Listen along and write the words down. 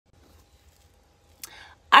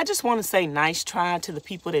I just want to say nice try to the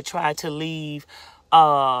people that tried to leave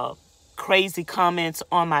crazy comments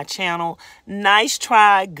on my channel. Nice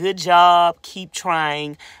try, good job, keep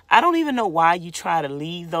trying. I don't even know why you try to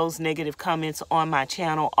leave those negative comments on my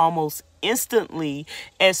channel. Almost instantly,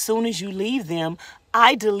 as soon as you leave them,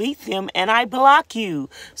 I delete them and I block you.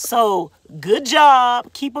 So good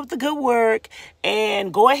job, keep up the good work,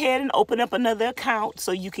 and go ahead and open up another account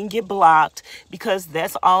so you can get blocked, because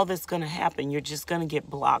that's all that's going to happen. You're just going to get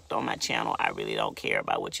blocked on my channel. I really don't care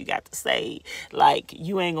about what you got to say. Like,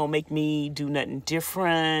 you ain't going to make me do nothing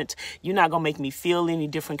different. You're not going to make me feel any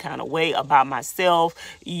different kind of way about myself.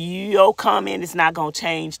 Your comment is not going to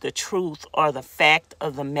change the truth or the fact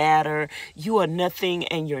of the matter. You are nothing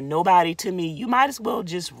and you're nobody to me. You might as well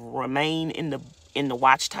just remain in the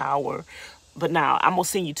watchtower. But now I'm gonna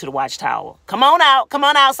send you to the watchtower. Come on out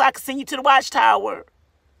so I can send you to the watchtower.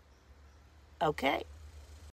 Okay.